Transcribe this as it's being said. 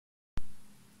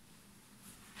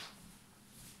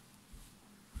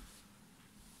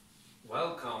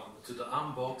to the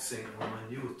unboxing of my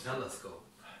new telescope.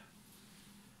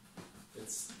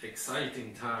 It's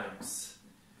exciting times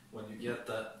when you get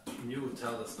that new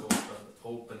telescope and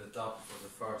open it up for the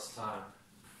first time.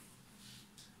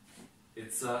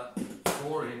 It's a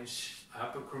 4-inch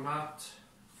APO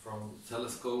from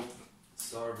Teleskop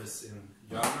Service in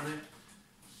Germany.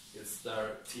 It's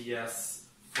their TS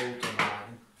Photo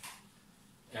Line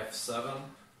F7.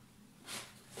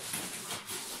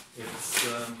 It's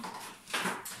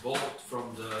bought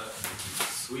from the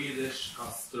Swedish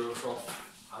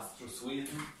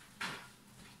AstroSweden,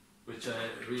 which I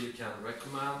really can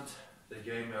recommend. They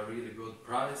gave me a really good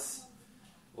price,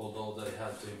 although they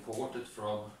had to import it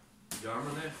from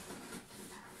Germany.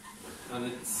 And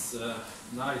it's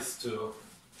nice to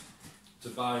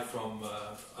buy from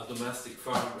a domestic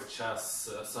firm which has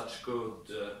such good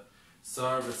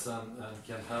service and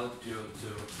can help you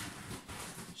to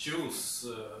choose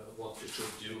what you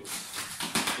should use.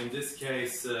 In this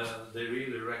case, they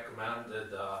really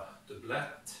recommended a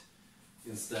doublet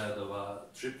instead of a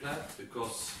triplet,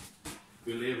 because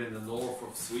we live in the north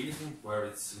of Sweden where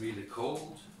it's really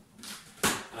cold,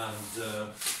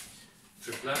 and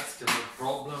triplets can have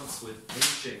problems with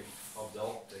pinching of the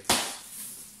optics.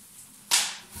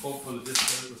 Hopefully this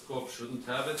telescope shouldn't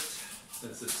have it,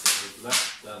 since it's a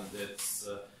doublet and it's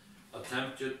a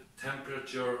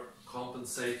temperature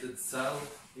compensated cell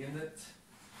in it.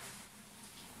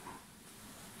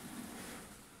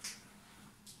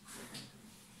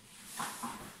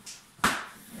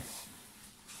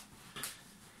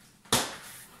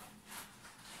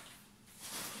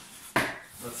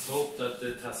 Let's hope that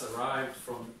it has arrived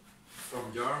from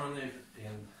Germany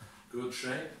in good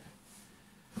shape.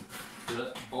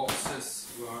 The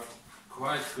boxes were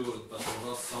quite good, but there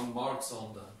was some marks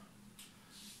on them.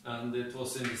 And it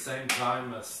was in the same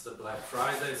time as the Black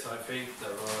Friday, so I think there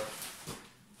were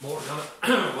more than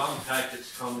one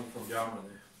package coming from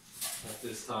Germany at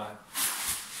this time.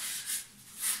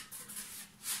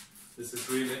 This is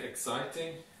really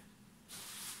exciting.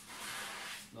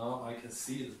 Now I can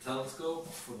see the telescope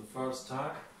for the first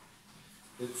time.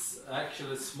 It's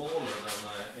actually smaller than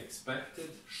I expected,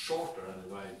 shorter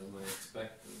anyway than I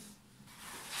expected.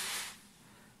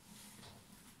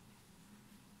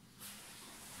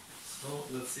 So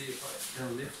let's see if I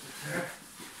can lift it here.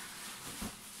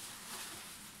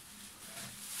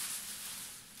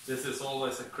 This is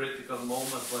always a critical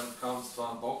moment when it comes to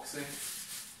unboxing.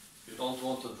 You don't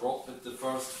want to drop it the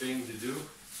first thing you do.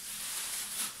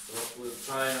 So we'll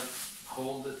try and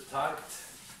hold it tight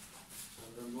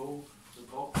and then move the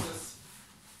boxes.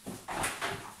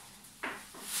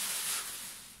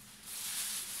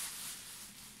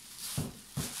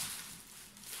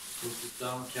 Put it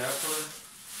down carefully.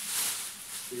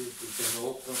 See if we can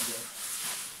open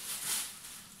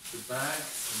the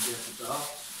bags and get it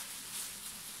out.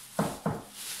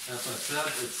 As I said,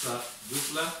 it's a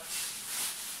doublet,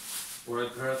 or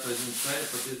perhaps I didn't say it,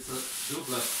 but it's a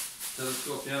doublet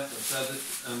telescope. Yes, I said it,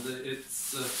 and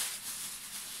it's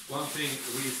one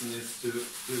reason is to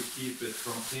keep it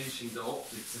from pinching the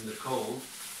optics in the cold,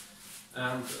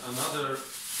 and another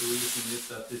reason is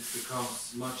that it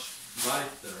becomes much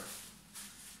lighter.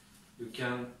 You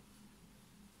can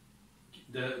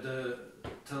the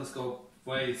telescope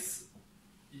weighs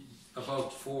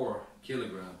about 4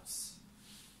 kilograms.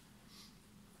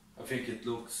 I think it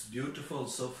looks beautiful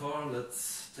so far.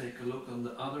 Let's take a look on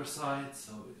the other side,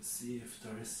 so we see if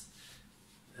there is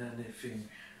anything,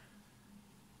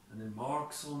 any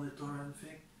marks on it or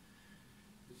anything.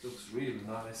 It looks really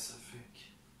nice, I think.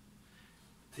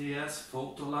 TS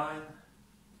Photo Line.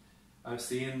 I've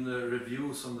seen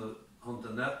reviews on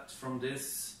the net from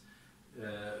this,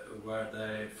 where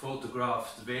they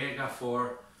photographed Vega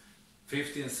for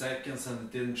 15 seconds and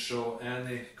it didn't show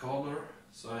any color.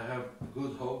 So I have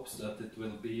good hopes that it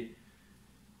will be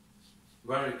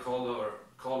very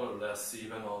colorless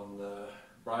even on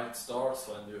bright stars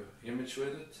when you image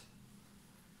with it.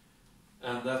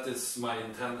 And that is my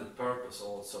intended purpose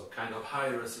also, kind of high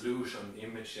resolution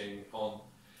imaging on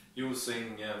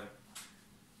using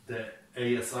the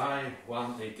ASI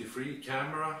 183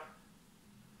 camera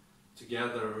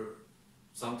together,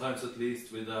 sometimes at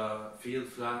least with a field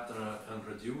flattener and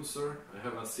reducer. I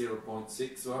have a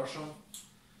 0.6 version.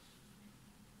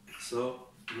 So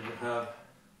you will have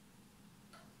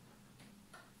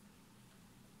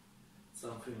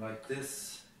something like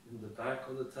this in the back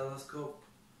of the telescope.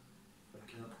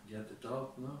 I can't get it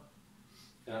out now.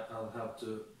 Yeah, I'll have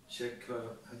to check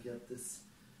how I get this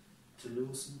to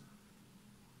loosen.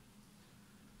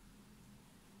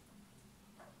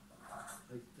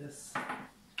 Like this.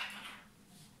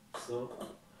 So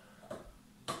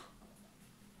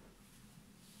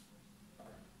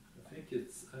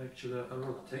actually a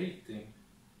rotating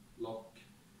lock.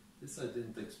 This I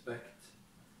didn't expect.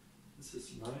 This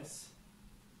is nice.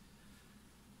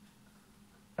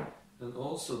 And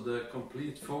also the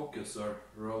complete focuser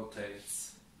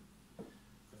rotates.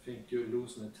 I think you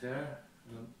loosen it here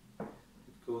and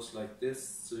it goes like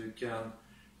this, so you can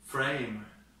frame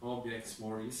objects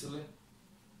more easily.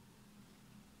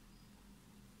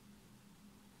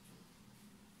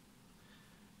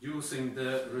 Using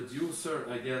the reducer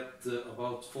I get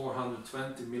about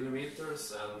 420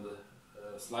 millimeters and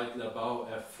slightly above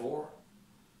f4,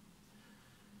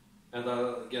 and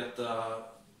I'll get a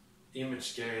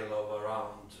image scale of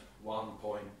around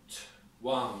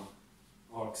 1.1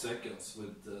 arc seconds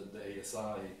with the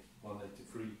ASI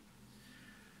 183.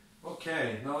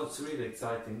 Okay, now it's really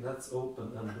exciting. Let's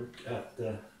open and look at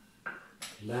the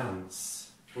lens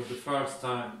for the first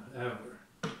time ever.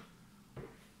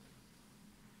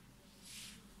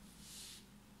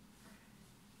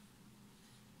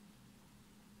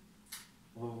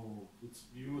 Oh, it's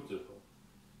beautiful.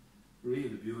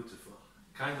 Really beautiful.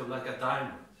 Kind of like a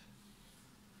diamond.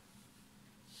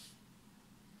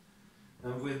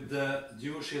 And with the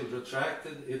dew shield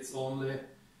retracted, it's only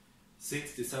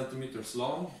 60 centimeters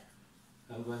long.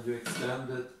 And when you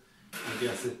extend it, I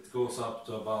guess it goes up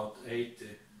to about 80.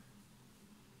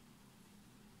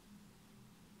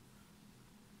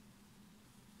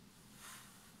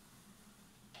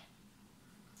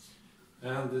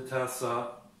 And it has a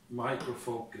micro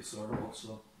focuser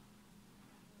also.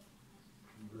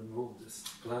 Remove this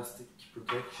plastic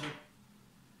protection.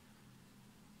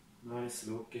 Nice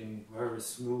looking, very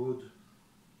smooth.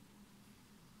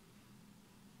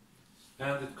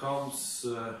 And it comes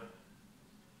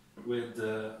with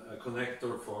a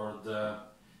connector for the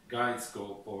guide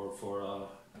scope or for a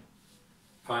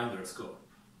finder scope.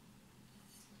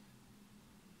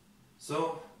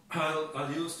 So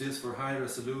I'll use this for high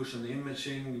resolution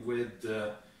imaging with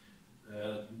the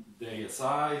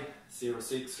ASI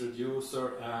 06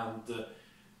 reducer and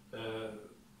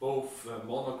both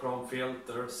monochrome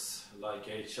filters like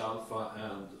H-alpha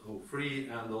and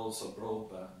O3, and also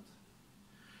broadband.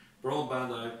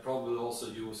 Broadband I probably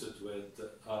also use it with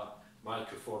a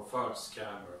micro four thirds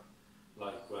camera,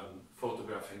 like when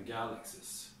photographing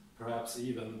galaxies, perhaps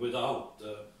even without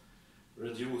the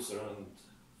reducer and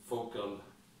focal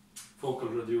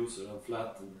reducer and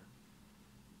flattener.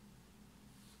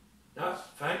 Yeah,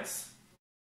 thanks.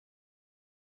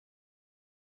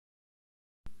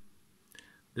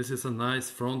 This is a nice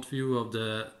front view of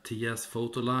the TS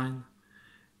Photo Line.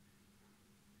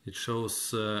 It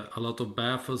shows a lot of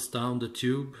baffles down the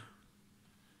tube,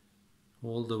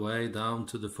 all the way down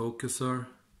to the focuser,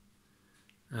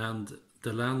 and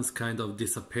the lens kind of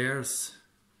disappears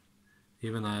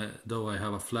even though I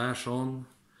have a flash on,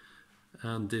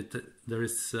 and there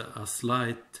is a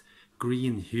slight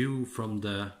green hue from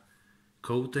the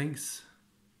coatings.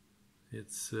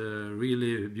 It's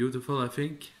really beautiful, I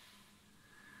think.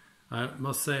 I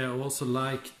must say I also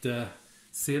like the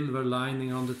silver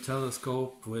lining on the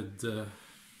telescope with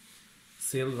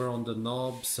silver on the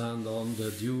knobs and on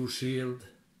the dew shield,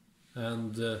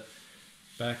 and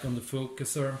back on the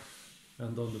focuser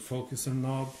and on the focuser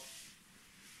knob.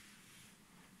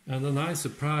 And a nice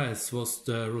surprise was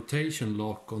the rotation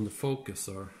lock on the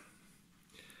focuser.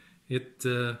 It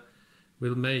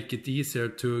will make it easier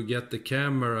to get the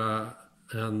camera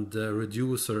and the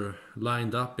reducer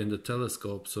lined up in the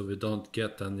telescope so we don't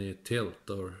get any tilt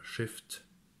or shift.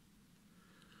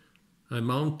 I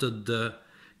mounted the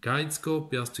guide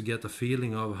scope just to get a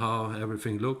feeling of how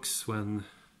everything looks when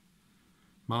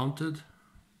mounted.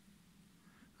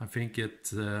 I think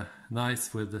it's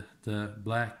nice with the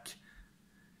black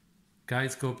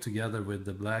guide scope together with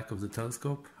the black of the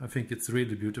telescope. I think it's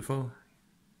really beautiful.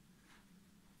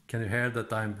 Can you hear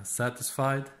that I'm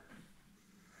satisfied?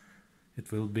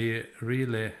 It will be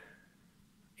really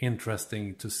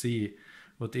interesting to see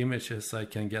what images I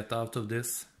can get out of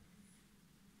this.